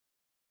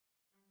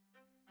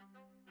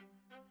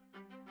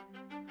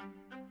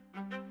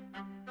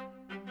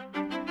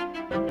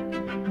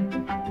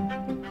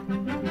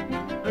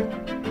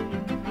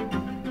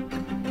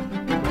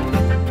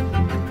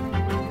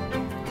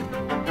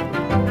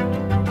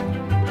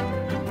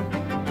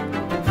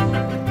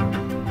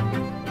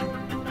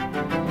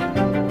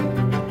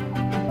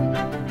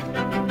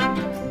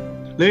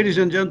Ladies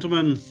and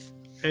gentlemen,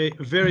 a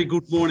very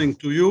good morning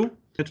to you.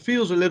 It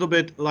feels a little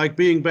bit like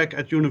being back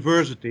at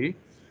university,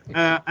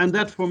 and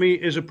that for me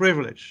is a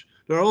privilege.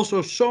 There are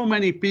also so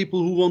many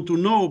people who want to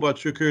know about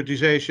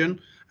securitization,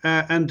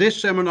 and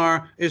this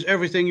seminar is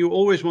everything you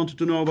always wanted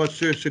to know about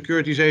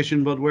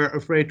securitization, but were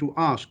afraid to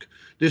ask.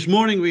 This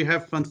morning we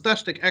have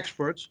fantastic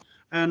experts,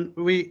 and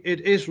we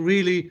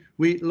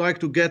like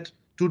to get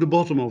to the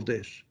bottom of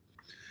this.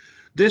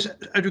 This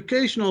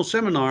educational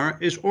seminar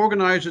is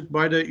organized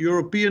by the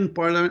European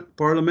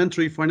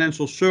Parliamentary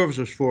Financial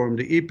Services Forum,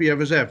 the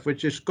EPFSF,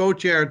 which is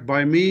co-chaired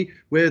by me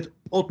with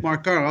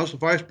Otmar Karas,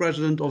 Vice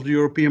President of the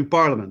European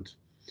Parliament.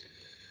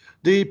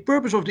 The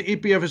purpose of the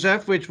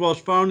EPFSF, which was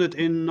founded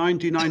in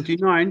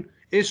 1999,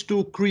 is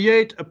to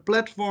create a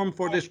platform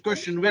for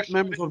discussion with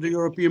members of the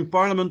European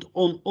Parliament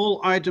on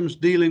all items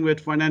dealing with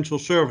financial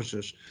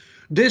services.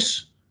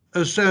 This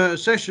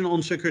session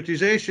on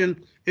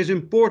securitization is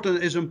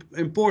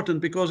important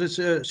because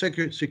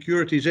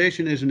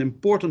securitization is an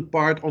important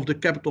part of the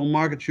Capital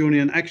Markets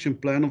Union Action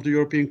Plan of the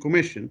European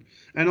Commission,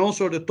 and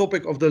also the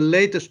topic of the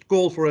latest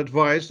call for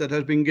advice that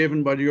has been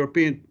given by the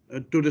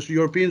to the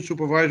European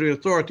supervisory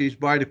authorities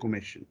by the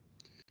Commission.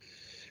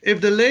 If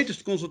the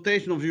latest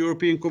consultation of the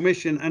European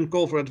Commission and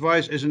call for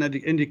advice is an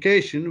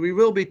indication, we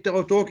will be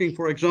talking,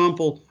 for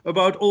example,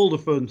 about all the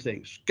fun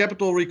things: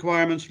 capital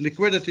requirements,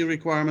 liquidity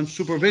requirements,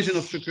 supervision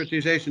of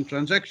securitization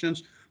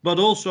transactions, but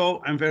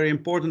also, and very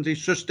importantly,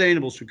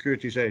 sustainable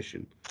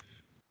securitization.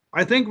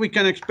 I think we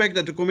can expect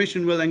that the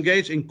Commission will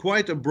engage in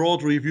quite a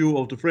broad review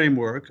of the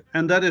framework,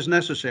 and that is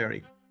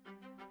necessary.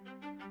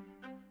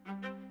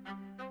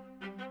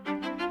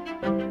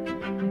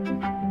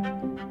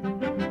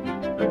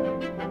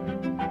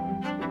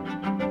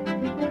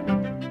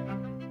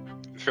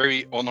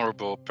 Very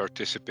honorable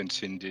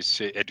participants in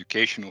this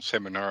educational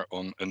seminar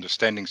on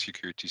understanding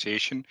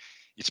securitization,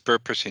 its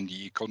purpose in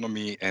the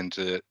economy,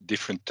 and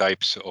different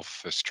types of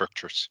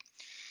structures.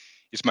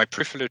 It's my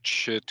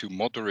privilege to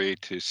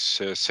moderate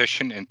this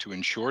session and to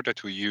ensure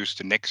that we use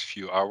the next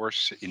few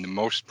hours in the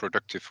most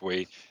productive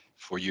way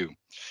for you.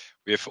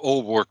 We have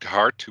all worked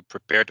hard to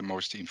prepare the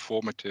most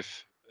informative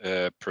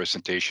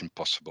presentation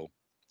possible.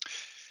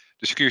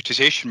 The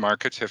securitization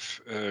markets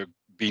have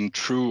been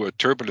through a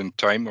turbulent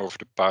time over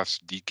the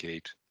past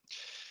decade.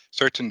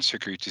 Certain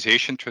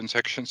securitization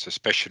transactions,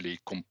 especially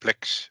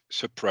complex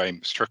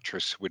subprime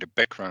structures with a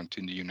background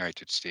in the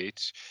United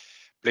States,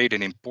 played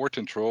an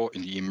important role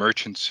in the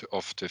emergence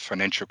of the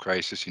financial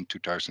crisis in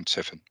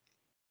 2007.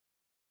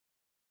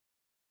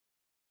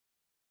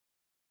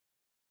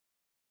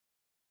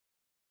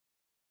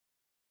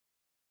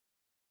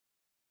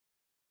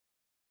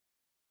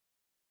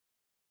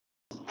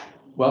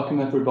 Welcome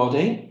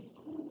everybody.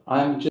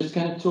 I'm just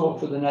going to talk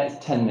for the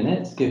next 10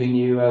 minutes, giving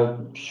you a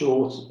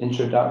short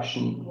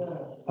introduction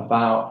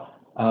about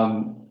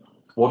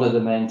what are the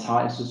main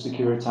types of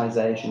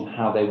securitization,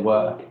 how they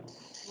work.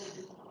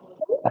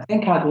 I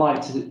think I'd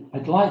like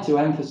to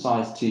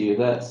emphasize to you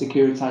that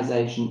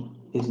securitization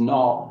is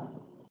not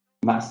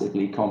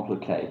massively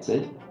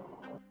complicated.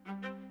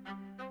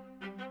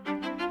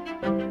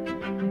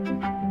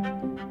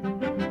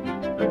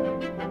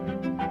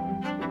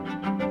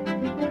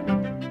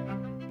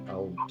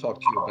 Talk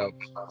to you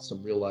about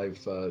some real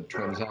life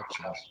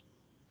transactions.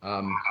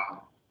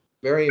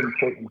 Very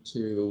important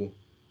to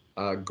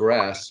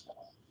grasp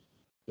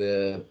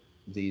the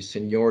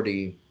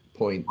seniority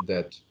point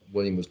that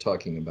William was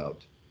talking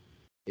about.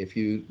 If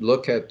you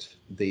look at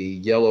the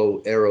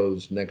yellow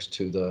arrows next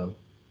to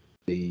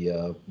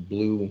the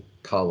blue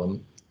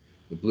column,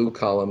 the blue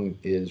column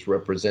is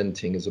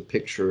a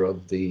picture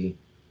of the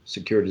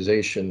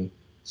securitization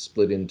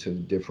split into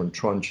different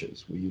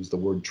tranches. We use the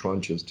word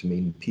tranches to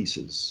mean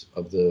pieces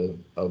of the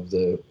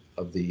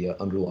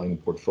underlying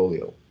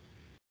portfolio,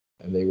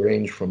 and they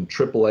range from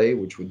AAA,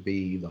 which would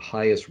be the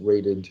highest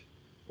rated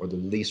or the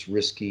least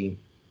risky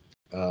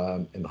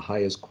and the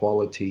highest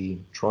quality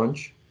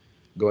tranche,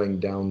 going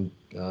down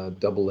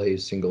AA,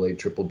 single A,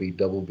 triple B,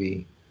 double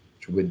B,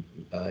 which would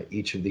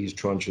each of these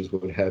tranches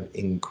would have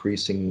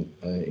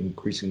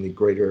increasingly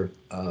greater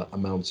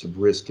amounts of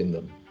risk in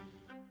them.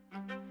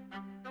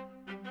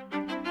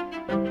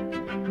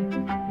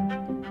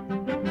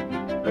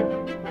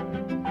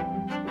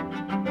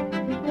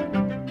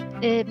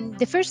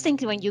 The first thing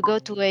when you go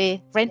to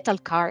a rental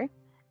car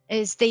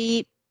is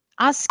they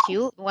ask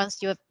you, once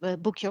you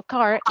have booked your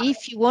car,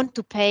 if you want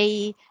to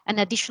pay an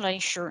additional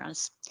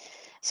insurance.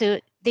 So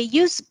they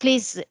use,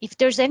 please, if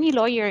there's any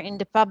lawyer in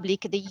the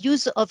public, the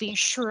use of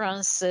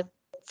insurance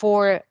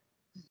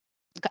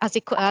as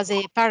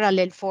a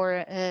parallel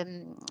for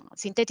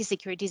synthetic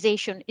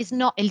securitization is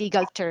not a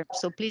legal term.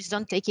 So please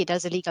don't take it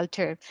as a legal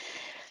term.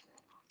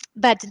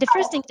 But the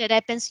first thing that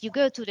happens, you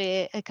go to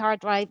the car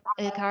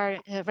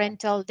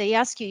rental, they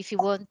ask you if you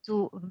want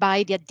to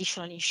buy the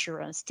additional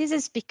insurance. This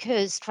is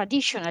because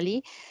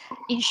traditionally,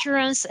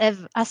 insurance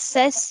have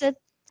assessed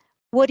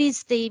what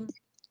is the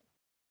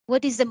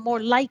more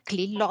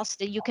likely loss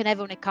that you can have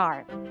on a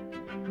car.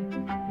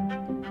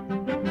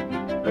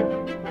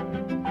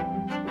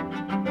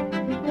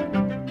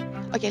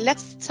 Okay,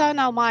 let's turn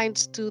our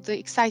minds to the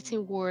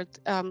exciting world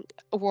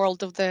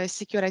of the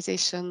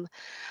securitization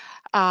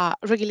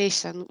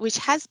regulation, which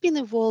has been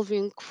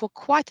evolving for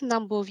quite a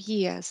number of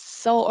years.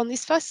 So on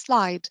this first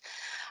slide,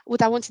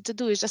 what I wanted to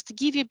do is just to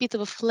give you a bit of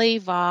a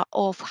flavor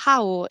of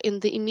how, in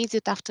the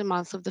immediate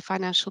aftermath of the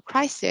financial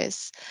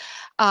crisis,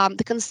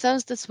 the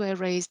concerns that were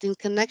raised in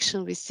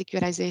connection with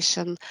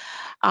securitization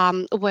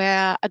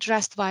were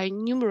addressed by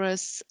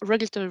numerous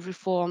regulatory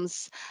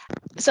reforms.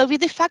 So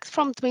with effect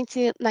from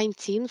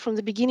 2019, from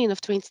the beginning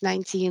of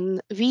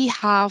 2019, we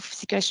have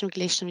securitization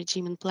regulation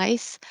regime in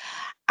place.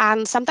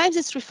 And sometimes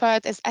it's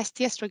referred as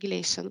STS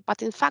regulation,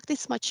 but in fact,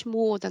 it's much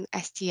more than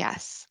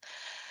STS.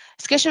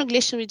 Securitization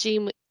regulation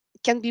regime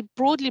can be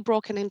broadly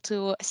broken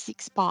into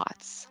 6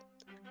 parts.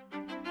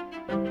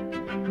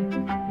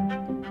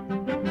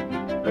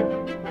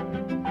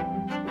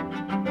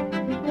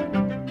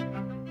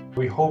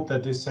 We hope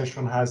that this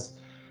session has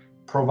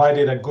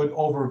provided a good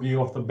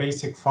overview of the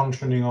basic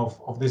functioning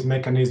of this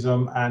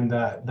mechanism and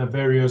the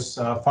various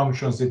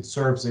functions it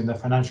serves in the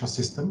financial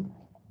system.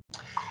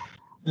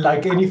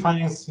 Like any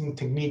financing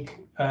technique,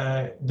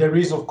 there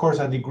is, of course,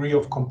 a degree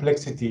of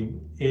complexity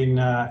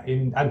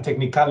and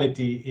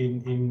technicality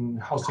in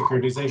how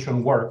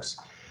securitization works.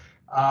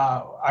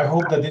 I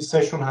hope that this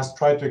session has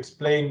tried to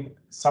explain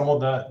some of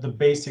the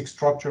basic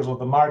structures of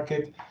the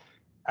market,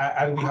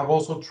 and we have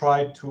also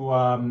tried to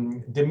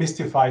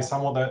demystify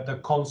some of the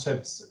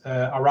concepts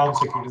around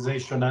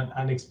securitization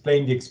and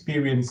explain the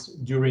experience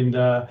during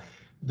the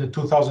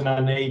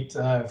 2008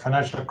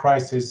 financial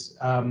crisis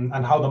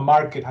and how the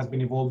market has been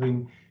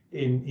evolving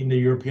in the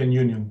European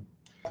Union.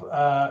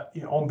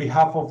 On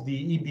behalf of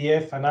the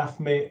EBF and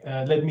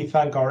AFME, let me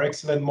thank our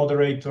excellent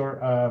moderator,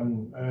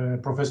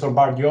 Professor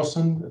Bart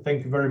Joosen.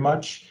 Thank you very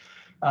much.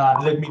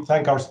 Let me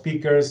thank our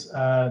speakers,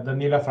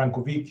 Daniela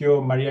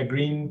Francovicchio, Maria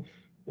Green,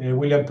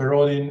 William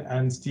Perraudin,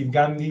 and Steve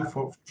Gandy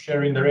for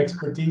sharing their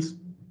expertise.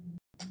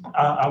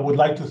 I would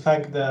like to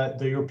thank the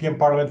European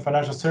Parliament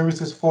Financial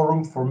Services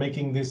Forum for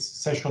making this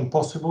session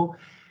possible,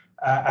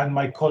 and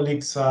my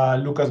colleagues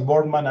Lucas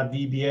Boardman at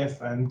the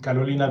EBF and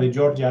Carolina De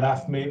Giorgi at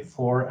AFME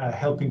for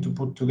helping to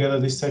put together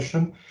this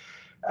session.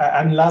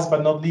 And last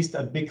but not least,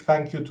 a big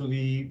thank you to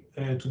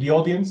the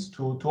audience,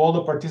 to all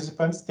the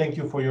participants. Thank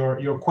you for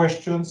your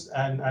questions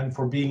and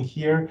for being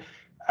here.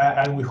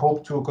 And we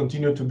hope to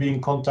continue to be in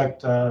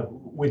contact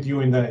with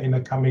you in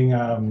the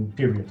coming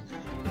period.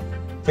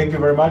 Thank you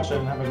very much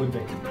and have a good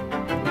day.